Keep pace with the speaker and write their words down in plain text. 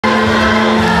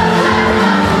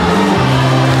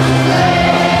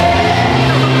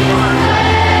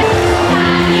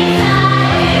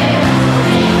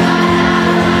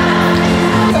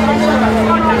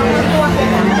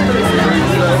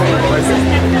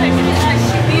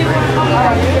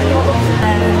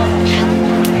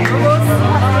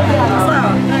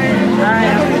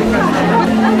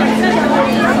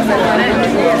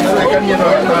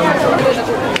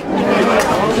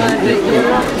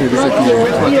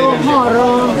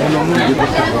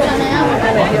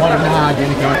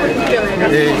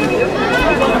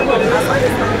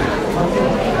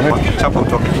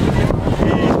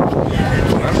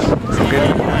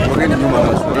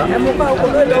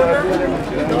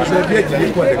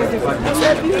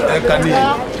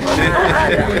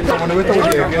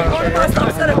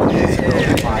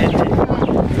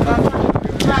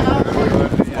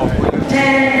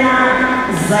Tena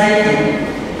zaidi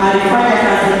alifanya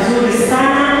kazi nzuri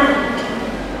sana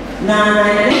na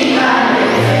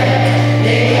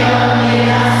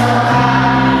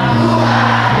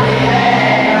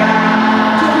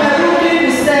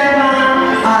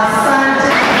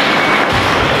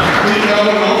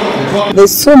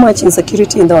there's so much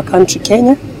insecurity in our country,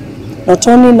 Kenya. Not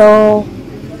only now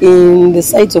in the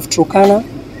sides of Turkana,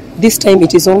 this time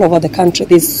it is all over the country.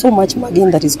 There's so much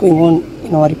mugging that is going on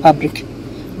in our republic.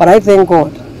 But I thank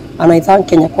God and I thank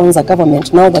Kenya Kwanza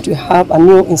government now that we have a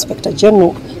new Inspector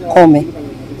General, Kome.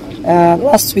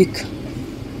 Last week,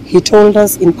 he told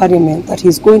us in Parliament that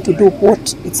he's going to do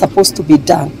what it's supposed to be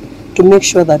done to make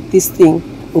sure that this thing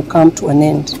will come to an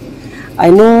end. I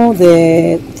know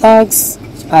the thugs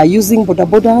are using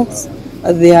Bodabodas.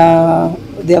 They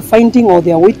are finding or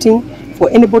they are waiting for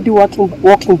anybody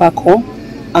walking back home,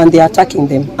 and they are attacking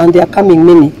them, and they are coming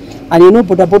many. And you know,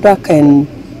 Bodaboda can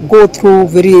go through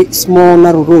very small,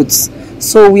 narrow roads.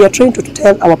 So we are trying to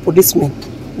tell our policemen,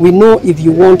 we know if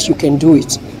you want, you can do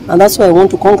it. And that's why I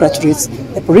want to congratulate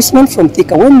the policemen from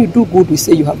Thika. When you do good, we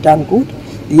say you have done good.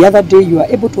 The other day, you are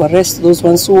able to arrest those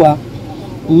ones who are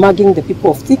mugging the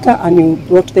people of Thika, and you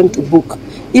brought them to book.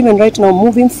 Even right now,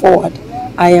 moving forward,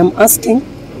 I am asking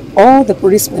all the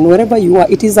policemen, wherever you are,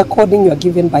 it is a calling you are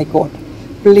given by God.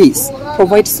 Please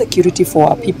provide security for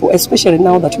our people, especially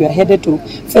now that we are headed to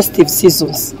festive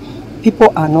seasons.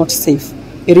 People are not safe.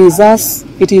 It is us,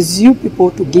 it is you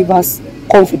people to give us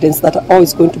confidence that all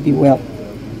is going to be well.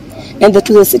 And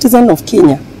to the citizen of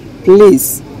Kenya,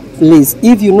 please,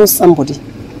 if you know somebody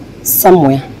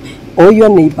somewhere, or your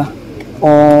neighbor,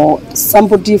 or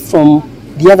somebody from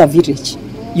the other village,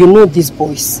 you know these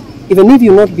boys. Even if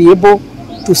you not be able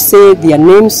to say their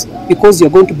names because you're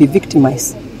going to be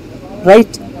victimized,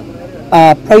 write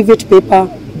a private paper,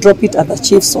 drop it at the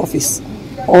chief's office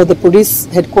or the police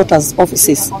headquarters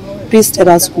offices. Please tell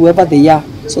us whoever they are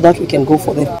so that we can go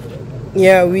for them.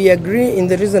 Yeah, we agree. In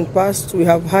the recent past, we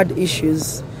have had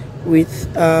issues with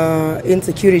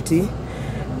insecurity,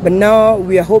 but now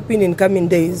we are hoping in coming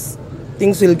days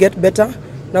things will get better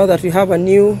now that we have a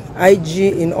new IG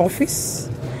in office.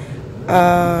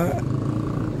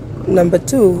 Number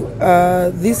two,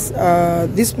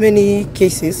 this many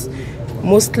cases,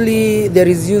 mostly there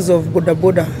is use of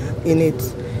Bodaboda in it.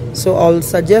 So I'll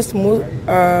suggest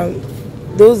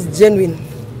those genuine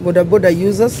Bodaboda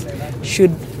users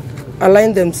should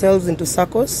align themselves into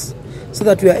circles so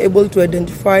that we are able to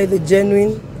identify the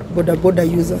genuine Bodaboda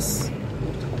users.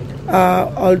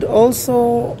 I would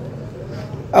also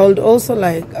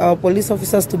like our police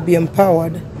officers to be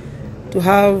empowered to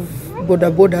have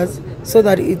Bodabodas so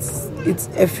that it's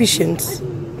efficient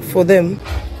for them.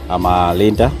 I'm a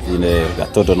leader in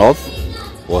Gatondo North,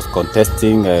 was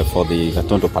contesting for the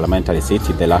Gatondo parliamentary seat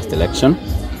in the last election.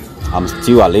 I'm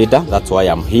still a leader, that's why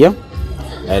I'm here.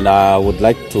 And I would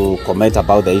like to comment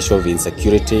about the issue of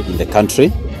insecurity in the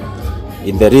country.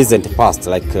 In the recent past,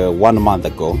 like 1 month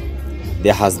ago,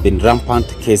 there has been rampant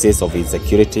cases of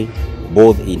insecurity,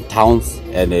 both in towns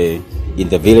and in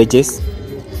the villages.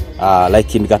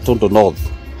 Like in Gatondo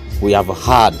North, we have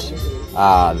had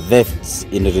thefts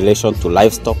in relation to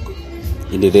livestock,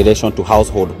 in relation to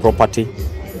household property.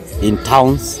 In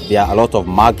towns, there are a lot of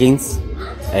muggings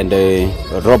and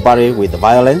robbery with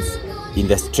violence in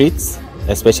the streets,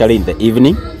 especially in the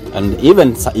evening, and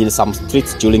even in some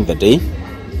streets during the day.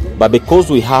 But because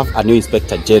we have a new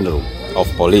Inspector General of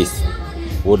Police,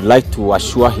 we would like to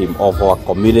assure him of our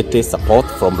community support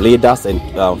from leaders and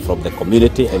from the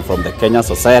community and from the Kenyan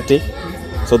society,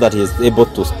 so that he is able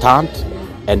to stand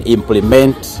and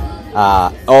implement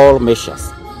all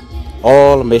measures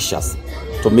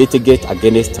to mitigate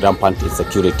against rampant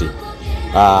insecurity.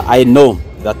 I know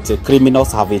that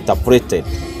criminals have interpreted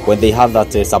when they have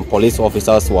that some police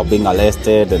officers who are being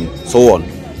arrested and so on.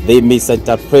 They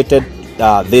misinterpreted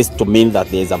this to mean that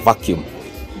there is a vacuum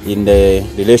in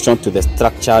relation to the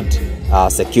structured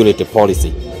security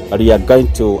policy. But we are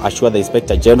going to assure the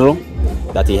Inspector General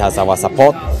that he has our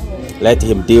support. Let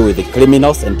him deal with the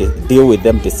criminals and deal with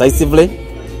them decisively,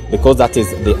 because that is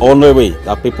the only way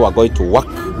that people are going to work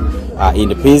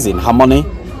in peace, in harmony,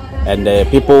 and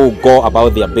people go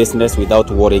about their business without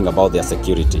worrying about their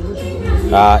security.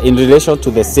 In relation to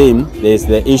the same, there is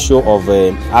the issue of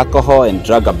alcohol and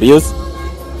drug abuse,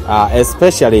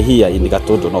 especially here in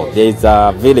Gatondo North. There is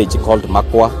a village called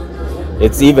Makwa.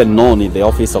 It's even known in the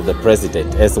office of the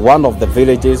president as one of the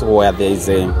villages where there is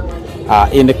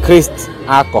increased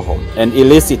alcohol and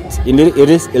illicit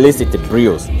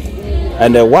brews.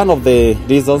 And one of the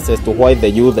reasons as to why the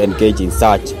youth engage in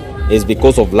such is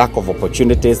because of lack of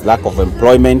opportunities, lack of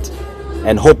employment,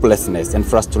 and hopelessness and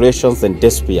frustrations and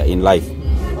despair in life.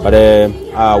 But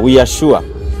we are sure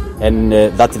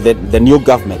that the new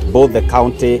government, both the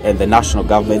county and the national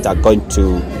government, are going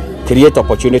to create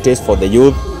opportunities for the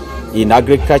youth in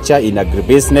agriculture, in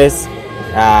agribusiness,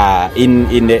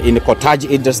 in cottage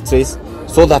industries,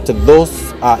 so that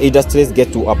those industries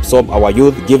get to absorb our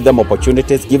youth, give them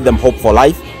opportunities, give them hope for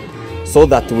life, so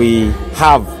that we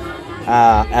have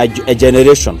a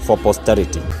generation for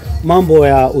posterity. Mambo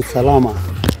ya usalama,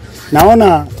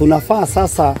 naona tunafaa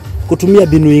sasa kutumia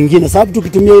binu ingine, sababu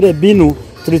tukitumia ile binu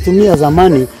tulitumia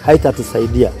zamani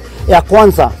haitatusaidia. Ya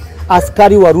kwanza,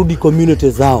 askari warudi community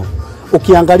zao.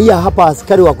 Ukiangalia hapa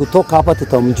askari wa kutoka hapa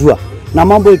tutamjua, na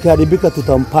mambo ikiharibika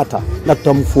tutampata na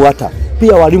tutamfuata.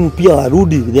 Pia walimu pia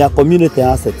warudi their community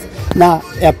assets. Na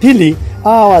ya pili,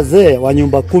 hawa wazee wa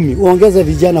nyumba 10 uongeze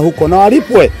vijana huko na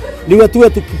walipwe, ndiwe tuwe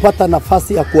tukipata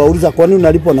nafasi ya kuwauliza kwa nini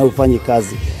unalipwa na ufanye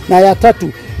kazi. Na ya tatu,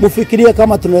 mfikirie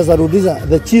kama tunaweza rudisha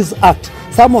the Chiefs Act.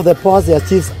 Some of the powers ya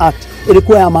Chiefs Act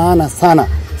ilikuwa ya maana sana,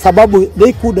 sababu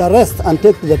they could arrest and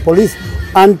take to the police,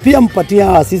 and pia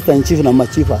mpatia assistant chief na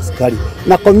machief askari.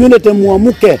 Na community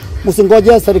muamuke,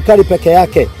 msingoje serikali peke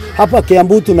yake. Hapa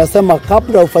Kiambu tunasema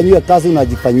kabla ufanyiwe kazi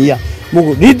unajifanyia.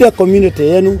 Mungu lead the community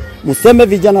yenu, mseme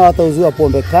vijana watauziwa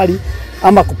pombe kali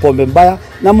ama kupombe mbaya,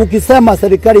 na mkisema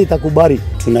serikali itakubali.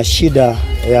 Tuna shida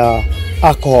ya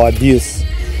alcohol abuse.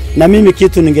 Na mimi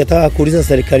kitu ningetaka kuuliza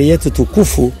serikali yetu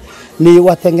tukufu ni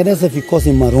watengeneze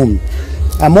vikosi maalum.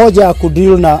 Moja ya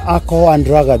kudeal na alcohol and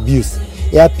drug abuse.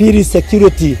 Ya pili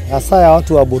security hasa ya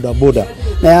watu wa bodaboda.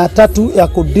 Na ya tatu ya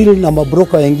kudeal na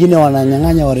mabroka wengine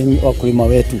wananyang'anya wakulima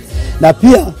wetu. Na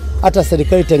pia hata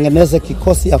serikali tengeneze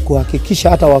kikosi ya kuhakikisha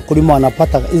hata wakulima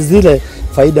wanapata zile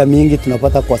faida mingi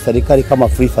tunapata kwa serikali kama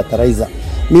free fertilizer.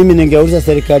 Mimi ningeuliza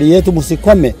serikali yetu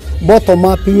msikome, bottom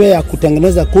up iwe ya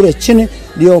kutengeneza kule chini,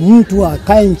 ndio mtu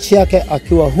akae nchi yake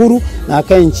akiwa huru na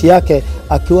akae nchi yake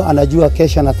akiwa anajua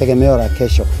kesho na tegemeo la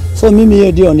kesho. So mimi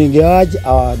hiyo ndio ningewaje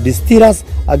distillers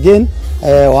again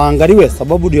waangaliwe,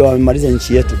 sababu ndio wamemaliza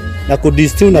nchi yetu na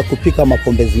kudistill na kupika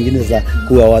mapombe zingine za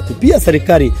kuwa watu. Pia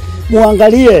serikali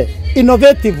muangalie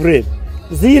innovative rate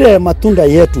zile matunda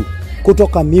yetu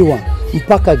kutoka miwa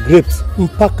mpaka grapes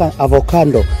mpaka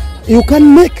avocado. You can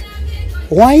make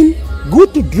wine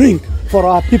good to drink for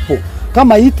our people.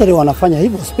 Kama Italy wanafanya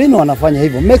hivyo, Spain wanafanya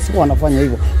hivyo, Mexico wanafanya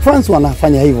hivyo, France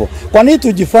wanafanya hivyo. Kwa nini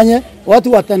tujifanye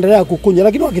watu wataendelea kukunywa,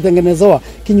 lakini wakitengenezewa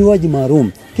kinywaji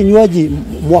maalum, kinywaji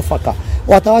mwafaka,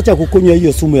 wataacha kukunywa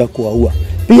hiyo sumu ya kuwaua.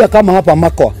 Pia kama hapa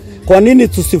Makwa, kwa nini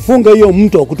tusifunge hiyo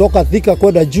mto kutoka Thika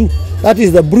kwenda juu? That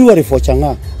is the brewery for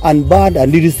Chang'aa and bad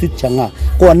and illicit Chang'aa.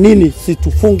 Kwa nini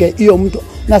situfunge hiyo mto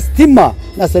na stima,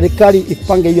 na serikali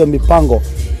ipange hiyo mipango,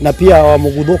 na pia wa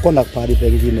Mugudoko na pahali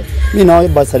pengine. Mimi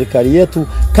naomba serikali yetu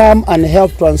come and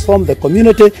help transform the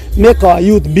community, make our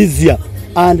youth busier,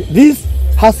 and this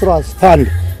hustlers fund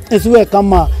isiwe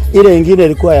kama ile ingine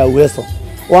ilikuwa ya Uweso.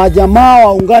 Wajamaa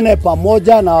waungane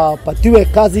pamoja na wapatiwe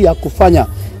kazi ya kufanya,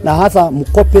 na hasa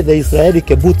mkope the Israeli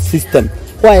kebut system,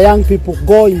 where young people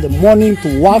go in the morning to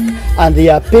work and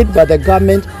they are paid by the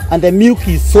government, and the milk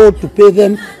is sold to pay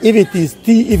them, if it is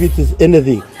tea, if it is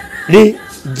anything.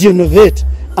 Regenerate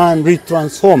and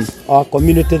retransform our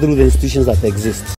community through the institutions that exist.